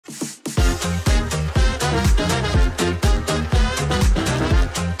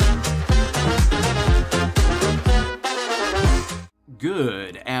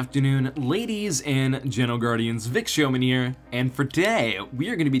Good afternoon, ladies and gentle guardians. Vic Showman here, and for today, we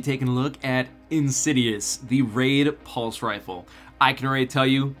are going to be taking a look at Insidious, the Raid Pulse Rifle. I can already tell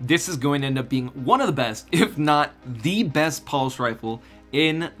you, this is going to end up being one of the best, if not the best pulse rifle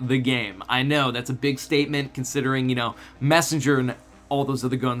in the game. I know, that's a big statement considering, you know, Messenger and all those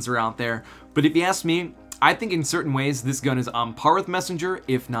other guns are out there, but if you ask me, I think in certain ways this gun is on par with Messenger,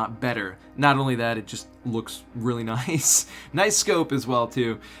 if not better. Not only that, it just looks really nice. Nice scope as well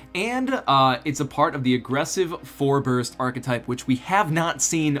too. And it's a part of the aggressive 4-burst archetype, which we have not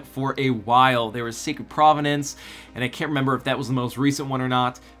seen for a while. There was Sacred Provenance, and I can't remember if that was the most recent one or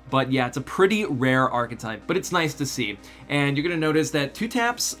not. But yeah, it's a pretty rare archetype, but it's nice to see. And you're gonna notice that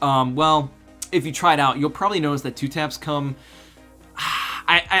 2-taps, well, if you try it out, you'll probably notice that 2-taps come...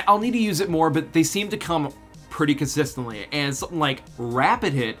 I'll need to use it more, but they seem to come pretty consistently, and something like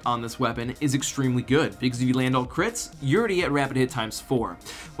rapid hit on this weapon is extremely good, because if you land all crits, you're already at rapid hit times 4.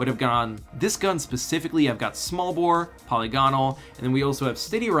 What I've got on this gun specifically, I've got small bore, polygonal, and then we also have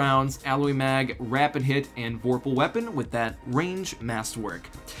steady rounds, alloy mag, rapid hit, and vorpal weapon with that range masterwork.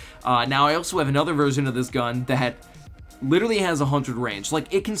 Now I also have another version of this gun that literally has 100 range.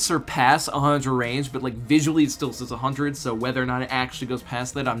 Like, it can surpass 100 range, but like visually it still says 100, so whether or not it actually goes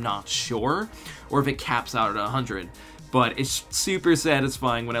past that, I'm not sure, or if it caps out at 100. But it's super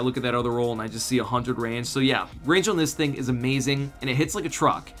satisfying when I look at that other roll and I just see 100 range. So yeah, range on this thing is amazing, and it hits like a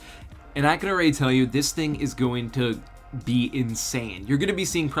truck. And I can already tell you, this thing is going to be insane. You're going to be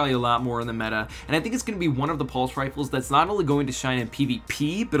seeing probably a lot more in the meta, and I think it's going to be one of the pulse rifles that's not only going to shine in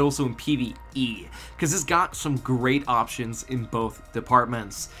PvP, but also in PvE, because it's got some great options in both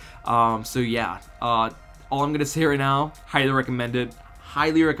departments. So yeah, all I'm going to say right now, highly recommend it.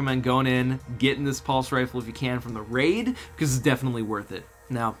 Highly recommend going in, getting this pulse rifle if you can from the raid, because it's definitely worth it.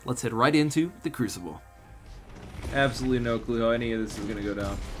 Now, let's head right into the Crucible. Absolutely no clue how any of this is going to go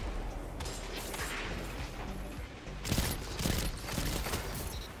down.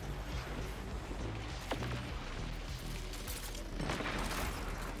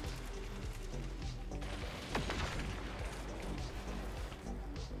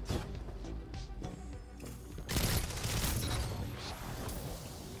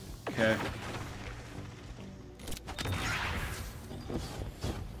 Okay.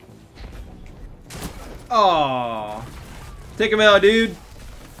 Oh, take him out, dude.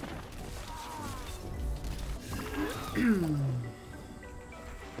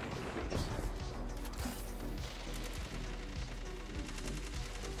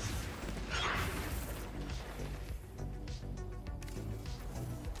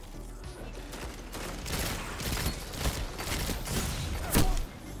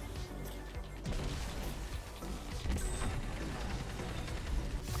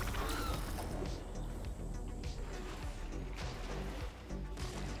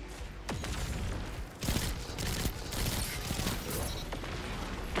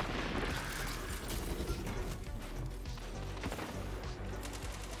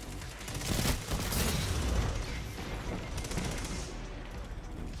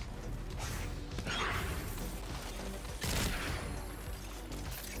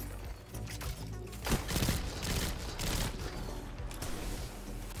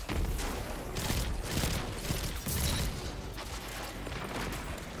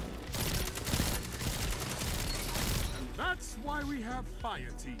 That's why we have fire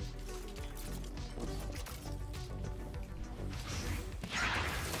team.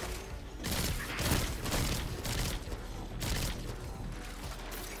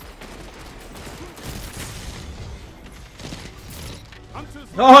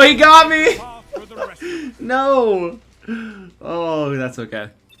 Oh, he got me! No! Oh, that's okay.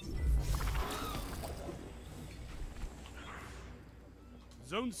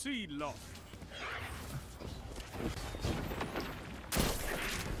 Zone C lost.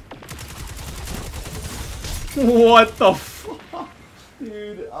 What the fuck?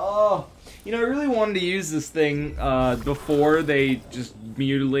 Dude, oh. You know, I really wanted to use this thing before they just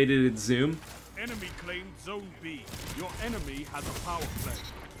mutilated its zoom. Enemy claimed Zone B. Your enemy has a power play.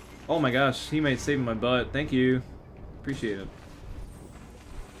 Oh my gosh, he made saving my butt. Thank you. Appreciate it.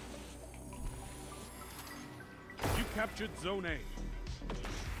 You captured Zone A.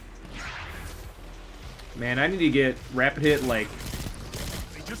 Man, I need to get rapid hit like...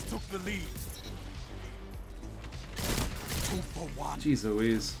 They just took the lead. 2 for 1. Jeez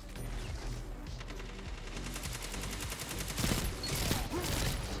Louise.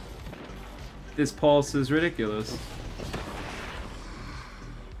 This pulse is ridiculous.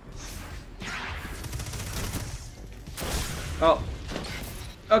 Oh.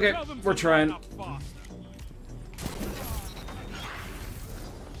 Okay, we're trying.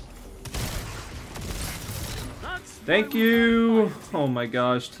 Thank you! Oh my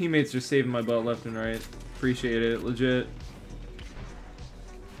gosh, teammates are saving my butt left and right. Appreciate it, legit.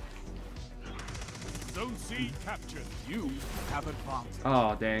 Zone C captured. You have advantage.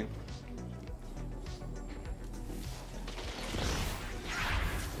 Oh, dang.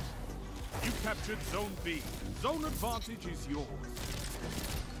 You captured Zone B. Zone advantage is yours.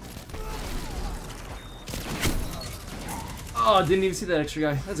 Oh, didn't even see that extra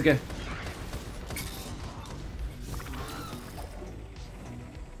guy. That's okay.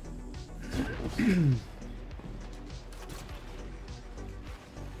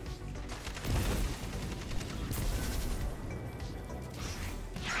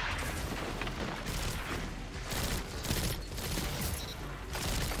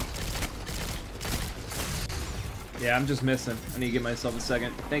 Yeah, I'm just missing. I need to give myself a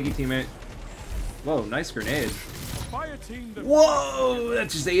second. Thank you, teammate. Whoa, nice grenade. Fire team that Whoa, that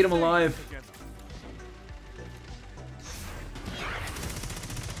just ate him alive. together.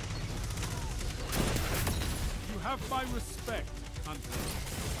 You have my respect, Hunter.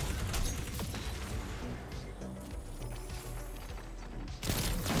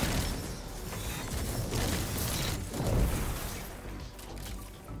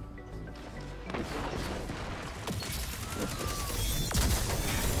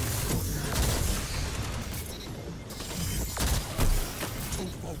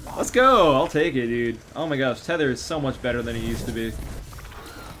 Let's go. I'll take it, dude. Oh my gosh, Tether is so much better than it used to be.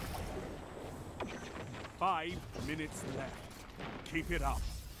 5 minutes left. Keep it up.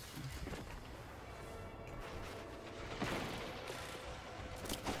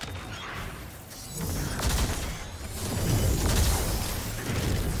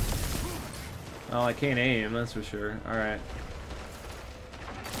 Oh, I can't aim, that's for sure. Alright.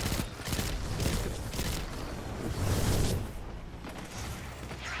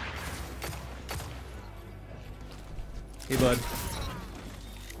 Hey, bud.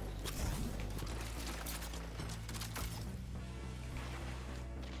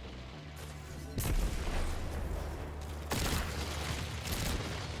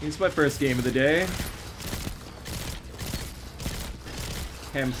 It's my first game of the day.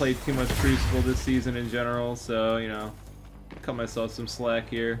 Haven't played too much Crucible this season in general, so, you know, cut myself some slack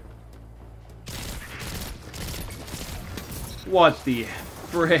here. What the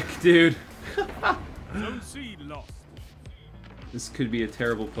frick, dude? Zone C lost. This could be a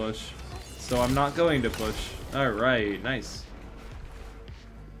terrible push, so I'm not going to push. Alright, nice.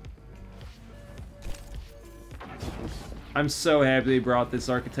 I'm so happy they brought this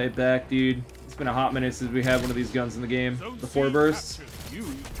archetype back, dude. It's been a hot minute since we had one of these guns in the game. The 4 bursts. You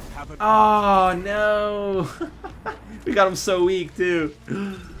have Oh, no! We got him so weak, too.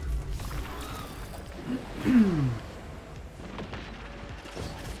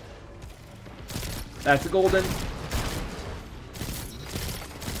 That's a golden.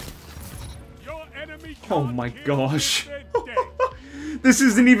 Your enemy Oh can't my kill gosh. if they're dead. This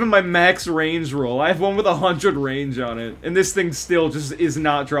isn't even my max range roll. I have one with 100 range on it, and this thing still just is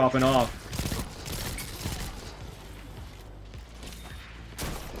not dropping off.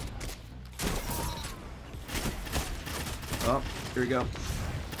 Oh, here we go.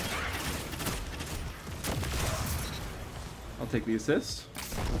 I'll take the assist,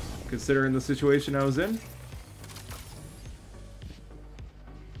 considering the situation I was in.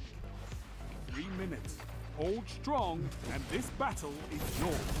 3 minutes. Hold strong, and this battle is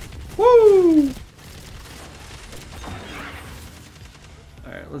yours. Woo!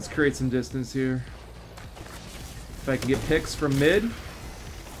 Alright, let's create some distance here. If I can get picks from mid.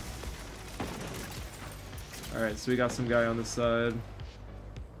 Alright, so we got some guy on the side.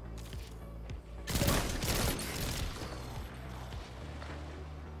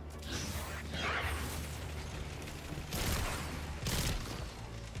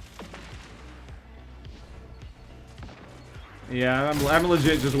 Yeah, I'm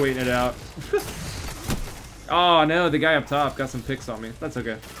legit just waiting it out. Oh no, the guy up top got some picks on me. That's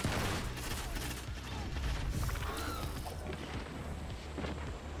okay.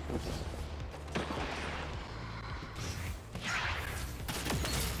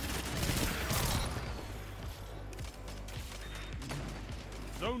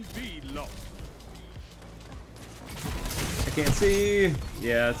 Zone B lost. I can't see.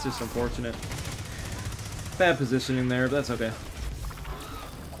 Yeah, it's just unfortunate. Bad positioning there, but that's okay.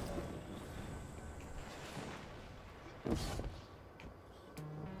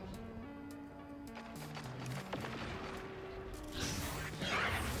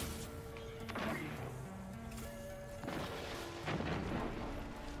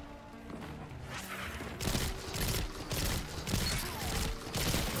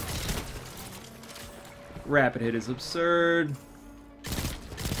 rapid hit is absurd.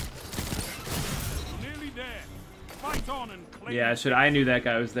 Nearly there. Fight on and claim. Yeah, I knew that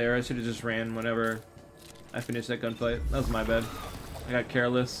guy was there. I should have just ran whenever I finished that gunfight. That was my bad. I got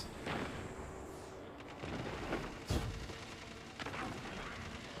careless.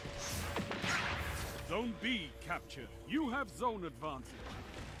 Zone B captured. You have zone advantage.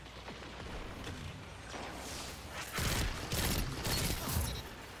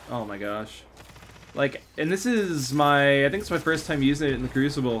 Oh my gosh. Like, and this is my, I think it's my first time using it in the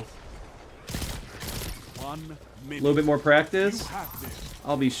Crucible. 1 minute. A little bit more practice. You have this.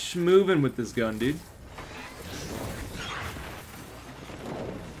 I'll be schmoovin' with this gun, dude.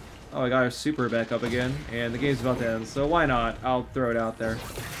 Oh, I got our super back up again, and the game's about to end, so why not? I'll throw it out there.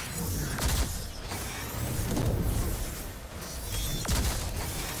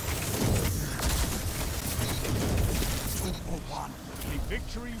 A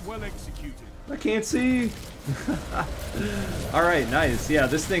victory well executed. I can't see. Alright, nice. Yeah,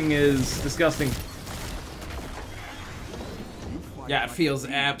 this thing is disgusting. Yeah, it feels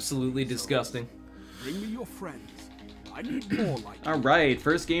absolutely disgusting. Bring me your friends. I need more like Alright,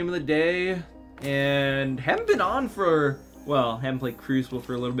 first game of the day. And haven't been on for, well, haven't played Crucible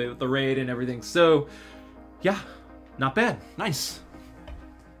for a little bit with the raid and everything. So, yeah, not bad. Nice.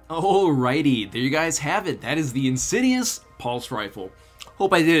 Alrighty, there you guys have it. That is the Insidious Pulse Rifle.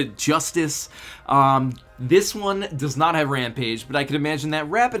 Hope I did it justice. This one does not have Rampage, but I could imagine that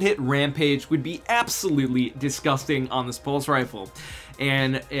Rapid Hit Rampage would be absolutely disgusting on this Pulse Rifle.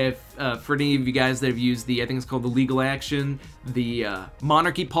 And if, for any of you guys that have used the, I think it's called the Legal Action, the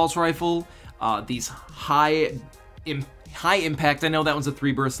Monarchy Pulse Rifle, these high impact, I know that one's a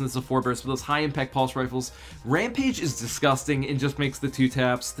 3 burst and this is a 4 burst, but those high impact pulse rifles, Rampage is disgusting and just makes the 2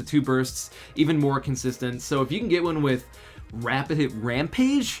 taps, the 2 bursts, even more consistent. So if you can get one with Rapid Hit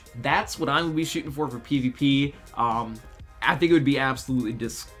Rampage, that's what I would be shooting for PvP. I think it would be absolutely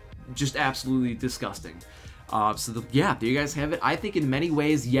just absolutely disgusting. Yeah, there you guys have it. I think in many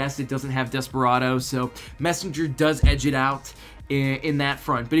ways, yes, it doesn't have Desperado, so Messenger does edge it out in that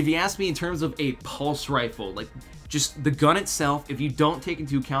front. But if you ask me in terms of a pulse rifle, like just the gun itself, if you don't take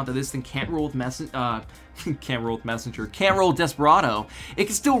into account that this thing can't roll with Messenger, can't roll Desperado, it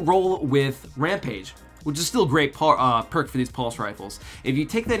can still roll with Rampage, which is still a great perk for these pulse rifles. If you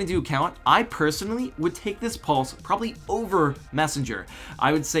take that into account, I personally would take this pulse probably over Messenger.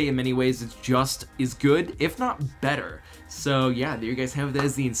 I would say in many ways it's just as good, if not better. So yeah, there you guys have it. That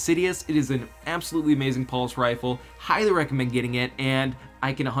is the Insidious. It is an absolutely amazing pulse rifle. Highly recommend getting it, and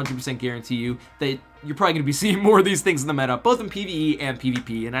I can 100% guarantee you that you're probably going to be seeing more of these things in the meta, both in PvE and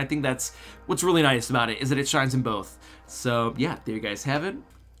PvP, and I think that's what's really nice about it, is that it shines in both. So yeah, there you guys have it.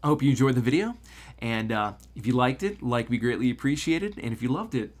 I hope you enjoyed the video, and if you liked it, like would be greatly appreciated, and if you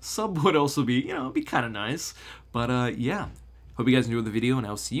loved it, sub would also be, you know, be kind of nice. But yeah, hope you guys enjoyed the video, and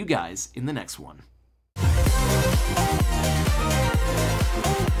I'll see you guys in the next one.